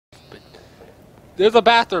There's a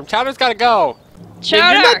bathroom. Chowder's gotta go.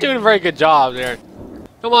 Chowder! You're not doing a very good job there.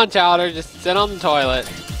 Come on, Chowder. Just sit on the toilet.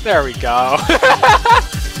 There we go.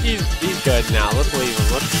 he's good now. Let's leave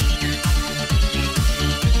him.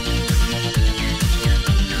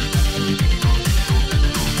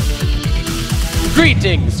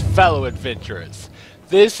 Greetings, fellow adventurers.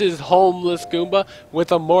 This is Homeless Goomba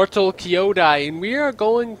with Immortal Kyodai, and we are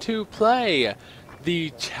going to play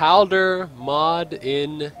the Chowder mod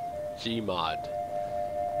in Gmod.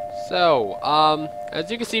 So,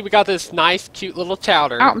 as you can see, we got this nice, cute little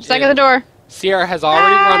Chowder. Oh, I'm stuck at the door. Sierra has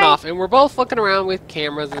already run off, and we're both looking around with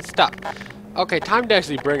cameras and stuff. Okay, time to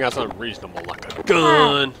actually bring out something reasonable, like a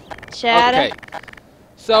gun. Chowder. Okay,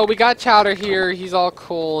 so we got Chowder here. He's all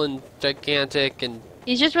cool and gigantic and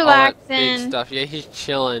He's just all that big relaxing. stuff. Yeah, he's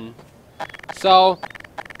chilling. So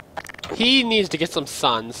he needs to get some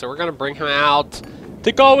sun. So we're gonna bring him out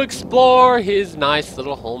to go explore his nice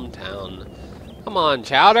little hometown. Come on,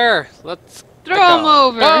 Chowder. Let's Throw go. him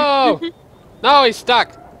over. Go! No, he's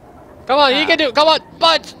stuck. Come on, you can do it. Come on,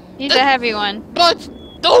 budge. He's a heavy one. Budge.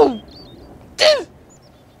 No.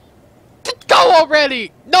 Go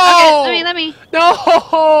already. No. Okay, let me. No.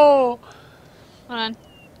 Hold on.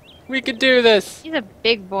 We can do this. He's a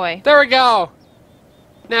big boy. There we go.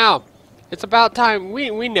 Now, it's about time.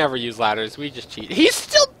 We never use ladders. We just cheat. He's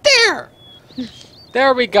still there.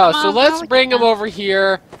 There we go. So let's bring him over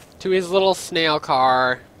here to his little snail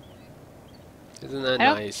car. Isn't that nice?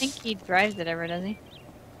 I don't think he drives it ever, does he?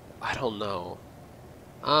 I don't know.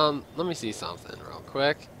 Let me see something real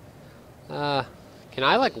quick. Can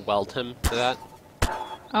I like weld him to that?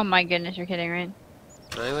 Oh my goodness, you're kidding, right?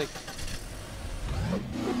 Can I like?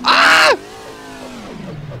 Ah!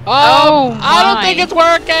 Oh I don't think it's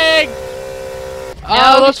working.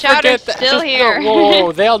 No, let's Chowder's forget that. still here.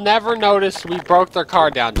 Whoa, they'll never notice we broke their car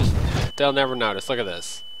down. They'll never notice. Look at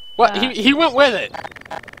this. What? He went with it.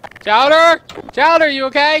 Chowder? Chowder, you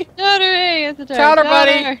okay? Chowder, hey, it's a Chowder,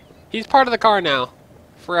 buddy. He's part of the car now.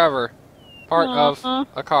 Forever. Part of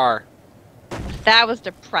a car. That was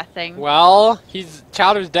depressing. Well,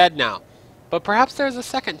 Chowder's dead now. But perhaps there's a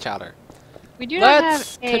second Chowder. We do not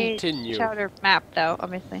Let's have a continue. Chowder map, though,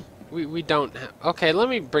 obviously. We don't have... Okay, let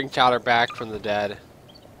me bring Chowder back from the dead.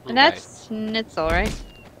 And that's Schnitzel, right?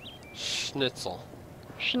 Schnitzel.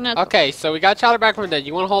 Schnitzel. Okay, so we got Chowder back from the dead.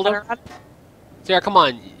 You want to hold him? Sarah, come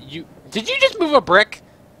on. Did you just move a brick?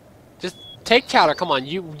 Just take Chowder. Come on.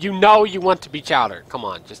 You know you want to be Chowder. Come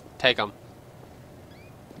on, just take him.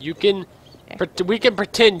 You can... We can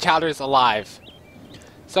pretend Chowder's alive.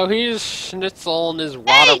 So here's Schnitzel and his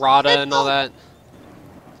rada and all that.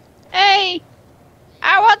 Hey!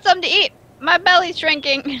 I want something to eat! My belly's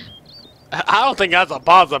shrinking! I don't think that's a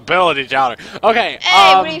possibility, Chowder. Okay,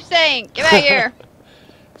 Hey, what are you saying? Get back here!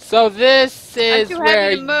 So this is too where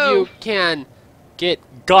heavy to move. you can get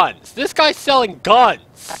guns. This guy's selling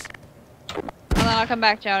guns! Hold on, I'll come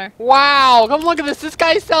back, Chowder. Wow, come look at this. This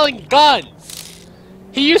guy's selling guns!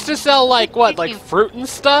 He used to sell, like, what, like fruit and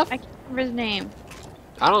stuff? I can't remember his name.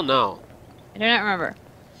 I don't know. I do not remember.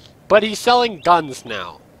 But he's selling guns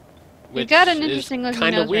now. He's got an interesting looking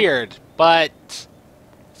kind of nose ring. weird, but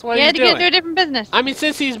that's what He he's had to doing. get into a different business. I mean,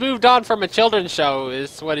 since he's moved on from a children's show,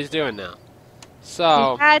 is what he's doing now.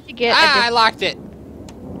 So, He had to get I locked it.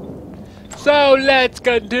 So let's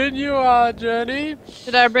continue our journey.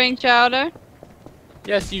 Should I bring Chowder?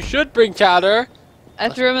 Yes, you should bring Chowder. I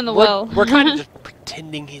threw him in the well. We're kind of just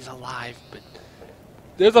pretending he's alive, but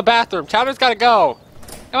there's a bathroom. Chowder's gotta go.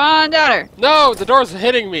 Come on, Chowder. No, the door's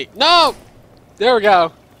hitting me. No! There we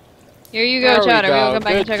go. Here you go, Chowder. We will come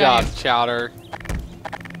back and check on you. Good job, Chowder.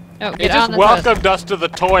 Oh, It get just on the welcomed us to the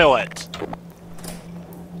toilet.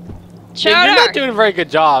 Chowder! You're not doing a very good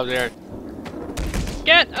job there.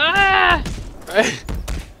 Get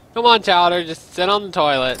Come on, Chowder. Just sit on the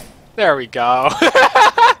toilet. There we go.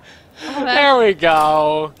 There we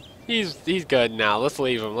go. He's good now. Let's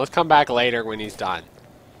leave him. Let's come back later when he's done.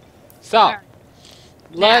 So,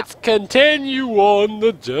 let's continue on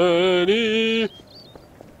the journey.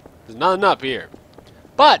 There's nothing up here.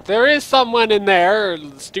 But there is someone in there,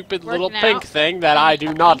 stupid little pink thing that I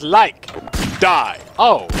do not like. Die.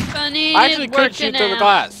 Oh. Funny I actually could shoot through the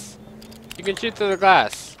glass. You can shoot through the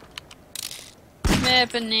glass.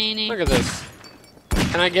 Look at this.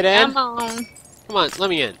 Can I get in? Come on. Come on, let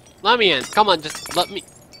me in. Let me in. Come on, just let me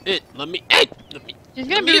in. Let me in. She's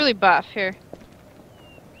gonna be really buff here.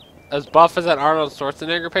 As buff as that Arnold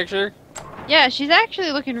Schwarzenegger picture? Yeah, she's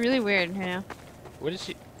actually looking really weird here now. What is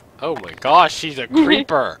she? Oh my gosh, she's a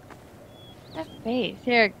creeper. That face.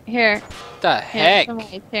 Here. What the heck?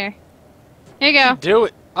 Here you go. Do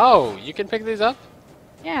it. Oh, you can pick these up?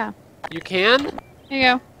 Yeah. You can? Here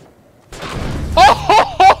you go. Oh!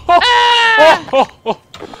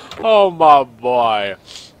 Oh my boy.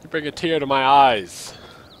 You bring a tear to my eyes.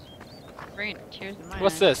 Bring tears to my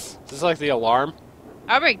What's eyes. this? Is this like the alarm?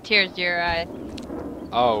 I'll bring tears to your eyes.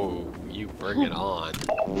 Oh, you bring it on.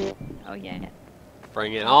 Oh yeah.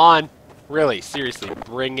 Bring it on. Really, seriously,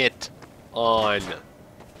 bring it on.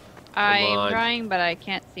 I'm trying, but I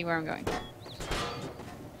can't see where I'm going.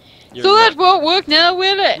 You're So that not- won't work now,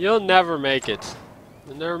 will it? You'll never make it.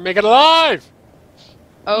 You'll never make it alive!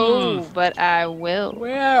 Oh, but I will.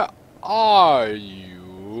 Where are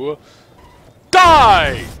you?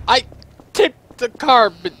 Die! I tipped the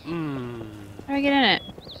carpet. How do I get in it?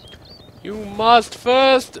 You must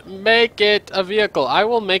first make it a vehicle. I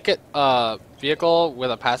will make it a vehicle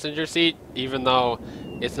with a passenger seat, even though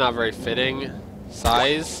it's not very fitting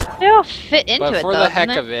size. It'll fit into But it, for though, the heck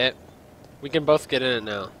doesn't of it, we can both get in it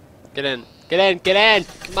now. Get in. Get in. Get in.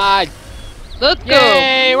 Come on. Let's go.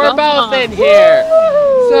 Yay, we're Come both on. in here.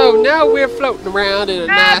 So now we're floating around in a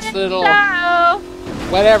nice little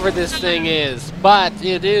whatever this thing is, but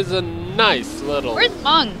it is a nice little Where's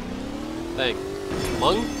Mung? thing.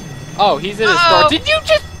 Mung? Oh, he's in his store. Did you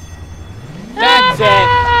just? That's it.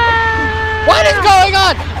 What is going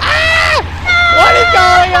on? Ah! What is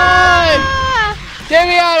going on? Get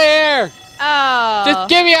me out of here! Oh. Just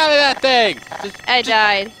get me out of that thing! I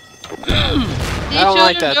died. I don't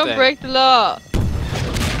like that Don't thing. break the law.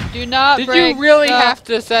 Do not Did break you really the law. have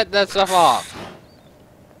to set that stuff off?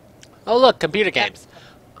 Oh look, computer games.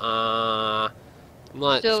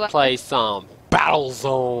 Let's Still- play some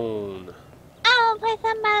Battlezone. I want to play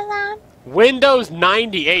some Battlezone. Windows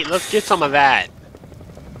 98, let's get some of that.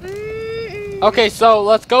 Okay, so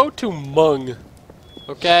let's go to Mung.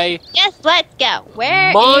 Okay? Yes, let's go.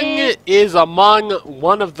 Where Mung is... is among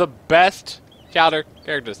one of the best Chowder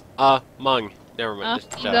characters. Mung. Never mind.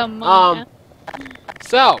 just the Chowder. Mung.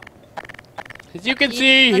 So, as you can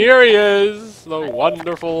see, here he is, the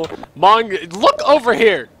wonderful Mung. Look over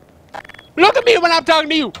here. Look at me when I'm talking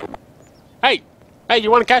to you. Hey,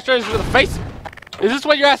 you want to catch straight to the face? Is this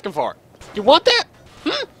what you're asking for? You want that?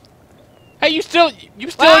 Hey, you still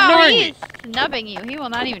ignoring me. He's snubbing you. He will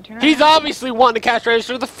not even turn around. He's obviously wanting to catch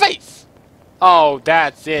register to the face. Oh,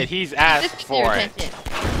 that's it. He's asked Just for it.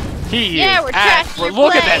 attention. He Yeah, is we're asked trashing for. your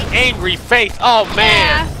Look at play. that angry face. Oh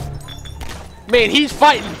man, man, he's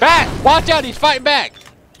fighting back. Watch out, he's fighting back.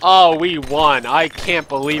 Oh, we won. I can't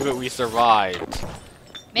believe it. We survived.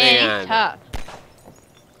 Man, he's tough.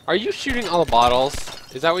 Are you shooting all the bottles?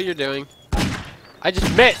 Is that what you're doing? I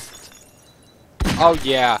just missed. Oh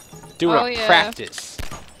yeah, doing Oh, a yeah. practice.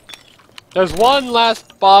 There's one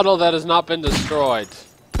last bottle that has not been destroyed.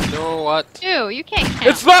 You know what? Ew, you can't count.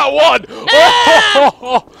 It's that one!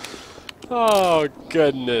 Oh, oh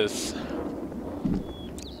goodness.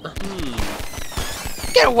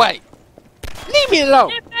 Get away! Leave me alone!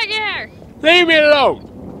 Get back here! Leave me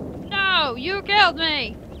alone! No, you killed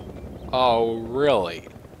me! Oh, really?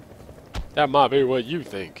 That might be what you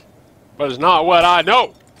think. But it's not what I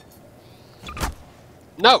know!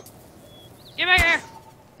 No! Get back here!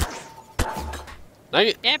 Dang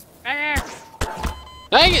it! Get back here!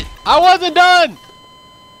 Dang it! I wasn't done! Mine!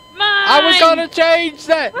 I was gonna change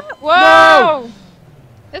that! Whoa!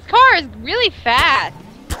 This car is really fast.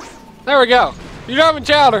 There we go. You're driving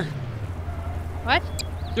Chowder. What?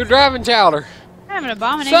 You're driving Chowder. I'm an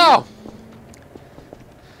abomination. So,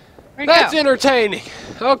 Where'd it that's go? entertaining.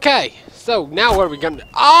 Okay, so now what are we gonna do?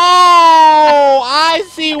 Oh, I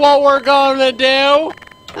see what we're gonna do.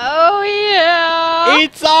 Oh yeah!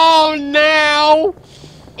 It's on now.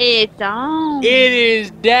 It's on. It is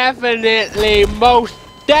definitely, most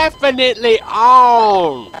definitely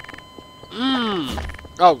on.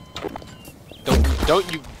 Oh,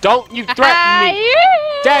 don't you threaten me.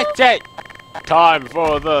 That's it. Time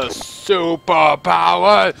for the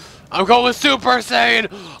superpower. I'm going Super Saiyan.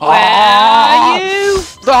 Where are you?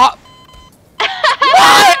 Stop.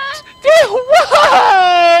 What?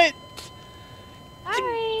 What?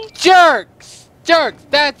 Sorry. Jerks.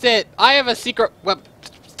 That's it. I have a secret weapon.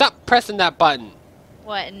 Stop pressing that button.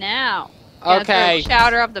 What now? Gonna Okay. throw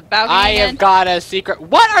Chowder off the balcony I again? have got a secret.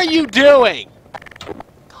 What are you doing?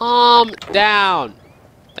 Calm down.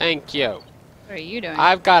 Thank you. What are you doing?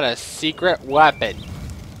 I've got a secret weapon.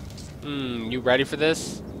 You ready for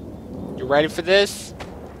this? You ready for this?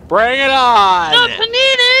 Bring it on! No,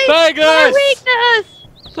 Panini! Take My this! weakness!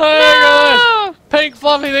 Take No! this! Pink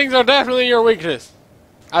fluffy things are definitely your weakness.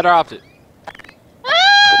 I dropped it.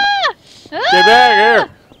 Ah! Get back here!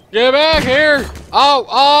 Get back here!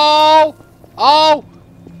 Oh!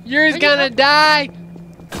 You're gonna die!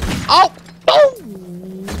 Oh!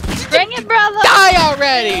 Boom! Bring it, brother! Die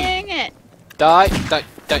already! Bring it! Die. Thank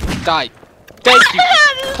you.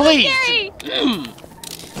 please.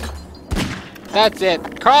 That's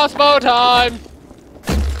it. Crossbow time.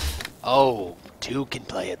 Oh, two can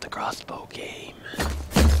play at the crossbow game.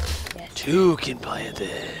 Yes. Two can play at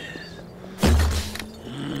this.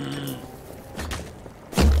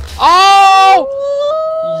 Oh!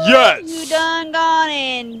 Yes! You done gone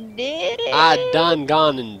and did it. I done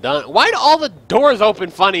gone and done. Why do all the doors open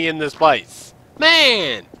funny in this place?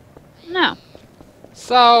 Man! No.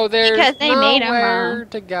 So there's Because they made 'em nowhere wrong.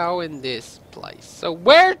 to go in this place. So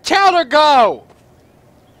where'd Chowder go?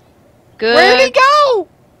 Good Where'd he go?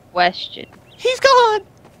 question. He's gone.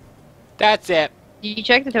 That's it. Did you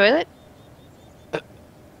check the toilet?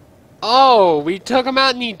 Oh, we took him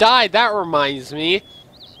out and he died. That reminds me.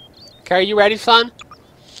 Okay, are you ready, son?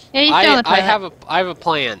 Yeah, he's still in the toilet. I have a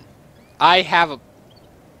plan. I have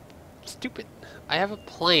a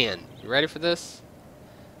plan. You ready for this?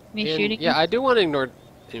 Me And, shooting? yeah, I do want to ignore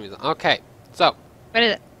enemies. Okay, so. What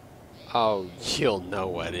is it? Oh, you'll know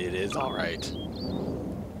what it is. All right.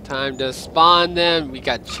 Time to spawn them. We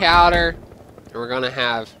got Chowder, and we're gonna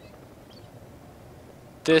have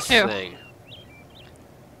this Who? thing.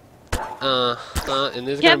 And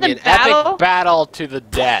this is You gonna have be the an battle? epic battle to the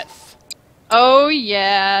death. Oh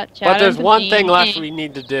yeah. But there's Chowder one thing left Machine. we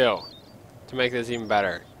need to do to make this even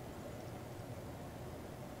better.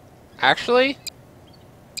 Actually,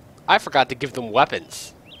 I forgot to give them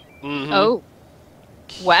weapons. Mm-hmm. Oh.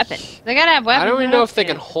 Weapons. They gotta have weapons. I don't even What know else if they do?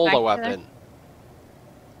 can hold Back a to weapon.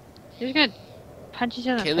 They're just gonna punch each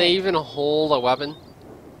other. in Can the they face. even hold a weapon?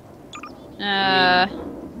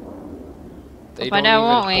 They find don't out, even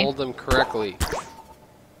won't we? hold them correctly.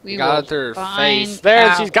 we Got will it through her find face. There,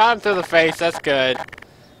 out. she's got it through the face. That's good.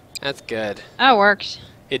 That's good. Oh, it works.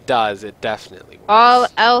 It does. It definitely works. All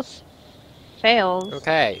else fails.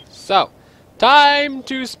 Okay, so time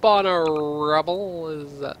to spawn a rebel.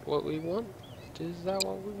 Is that what we want? Is that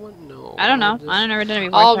what we want? No. I don't know. I'll I don't know. We're done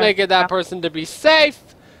before. I'll so- make it that person to be safe,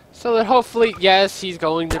 so that hopefully, yes, he's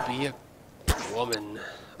going to be a woman.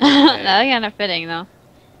 Okay. That's kind of fitting, though.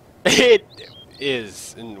 It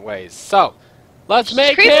is in ways. So let's She's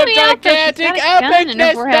make creeping him me out, though. She's gigantic got a gun in her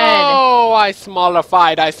epicness. forehead. No, I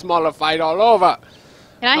smallified all over.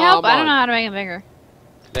 Can I help? Come I don't on. know how to make him bigger.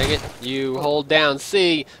 Dang it! You hold down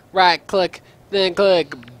C, right click, then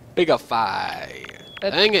click bigify. Oops.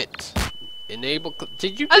 Dang it! Enable.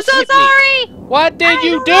 Did you I'm just so hit me? sorry. What did I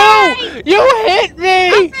you don't do? know. You hit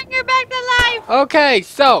I'll me. bring her back to life. Okay,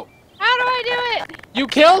 so How do I do it? you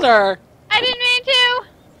killed her. I didn't mean to.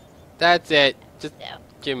 That's it. Just No.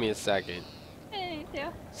 give me a second. I didn't mean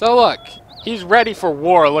to. So look, he's ready for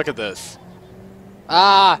war. Look at this.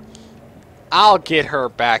 I'll get her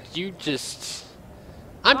back. You just...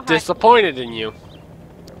 I'm hi. disappointed in you.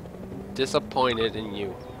 Disappointed in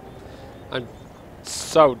you. I'm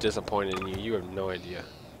so disappointed in you. You have no idea.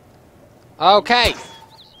 Okay.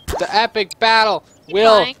 The epic battle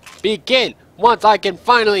will flying? begin once I can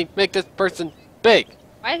finally make this person big.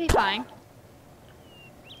 Why is he flying?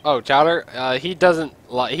 Oh, Chowder, he doesn't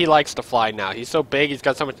he likes to fly now. He's so big, he's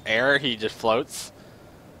got so much air, he just floats.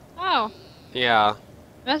 Oh, Yeah.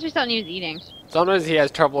 must be something he was eating. Sometimes he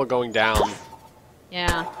has trouble going down.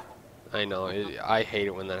 Yeah. I know. I hate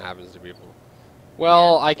it when that happens to people.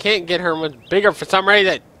 Well, I can't get her much bigger for some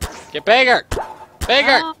reason. Get bigger!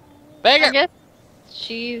 Bigger! Oh, Bigger! I guess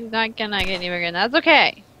she's not gonna get any bigger. That's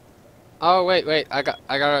okay. Oh, wait. I got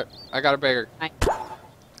her bigger. Right.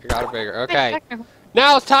 I got her bigger. Okay.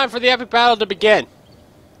 Now it's time for the epic battle to begin.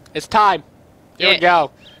 It's time. Here we Yeah.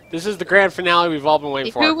 go. This is the grand finale we've all been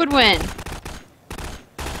waiting for. Who would win?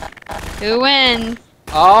 Who wins?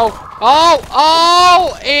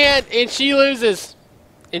 And she loses.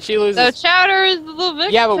 And she loses. So Chowder is the victor.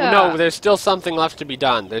 Yeah, but no, there's still something left to be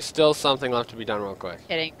done. There's still something left to be done real quick.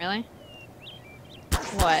 Kidding, really?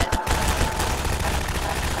 What?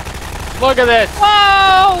 Look at this.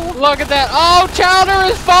 Whoa! Look at that. Oh,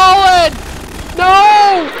 Chowder is fallen.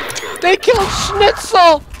 No! They killed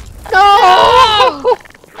Schnitzel. No!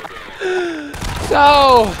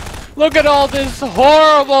 So, look at all this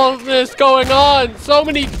horribleness going on. So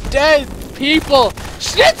many dead people.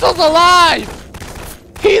 Schnitzel's alive.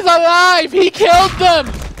 He's alive. He killed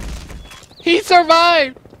them. He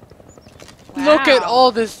survived. Look at Wow.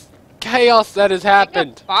 all this chaos that has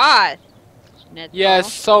happened. Good boss. Schnitzel.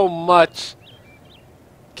 Yes, so much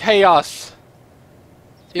chaos.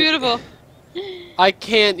 Beautiful. I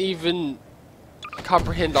can't even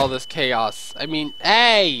comprehend all this chaos. I mean,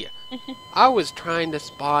 hey! I was trying to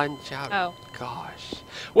spawn Chowder. Oh. Gosh.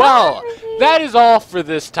 Well, that is all for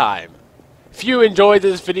this time. If you enjoyed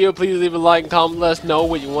this video, please leave a like and comment. Let us know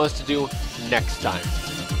what you want us to do next time.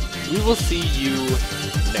 We will see you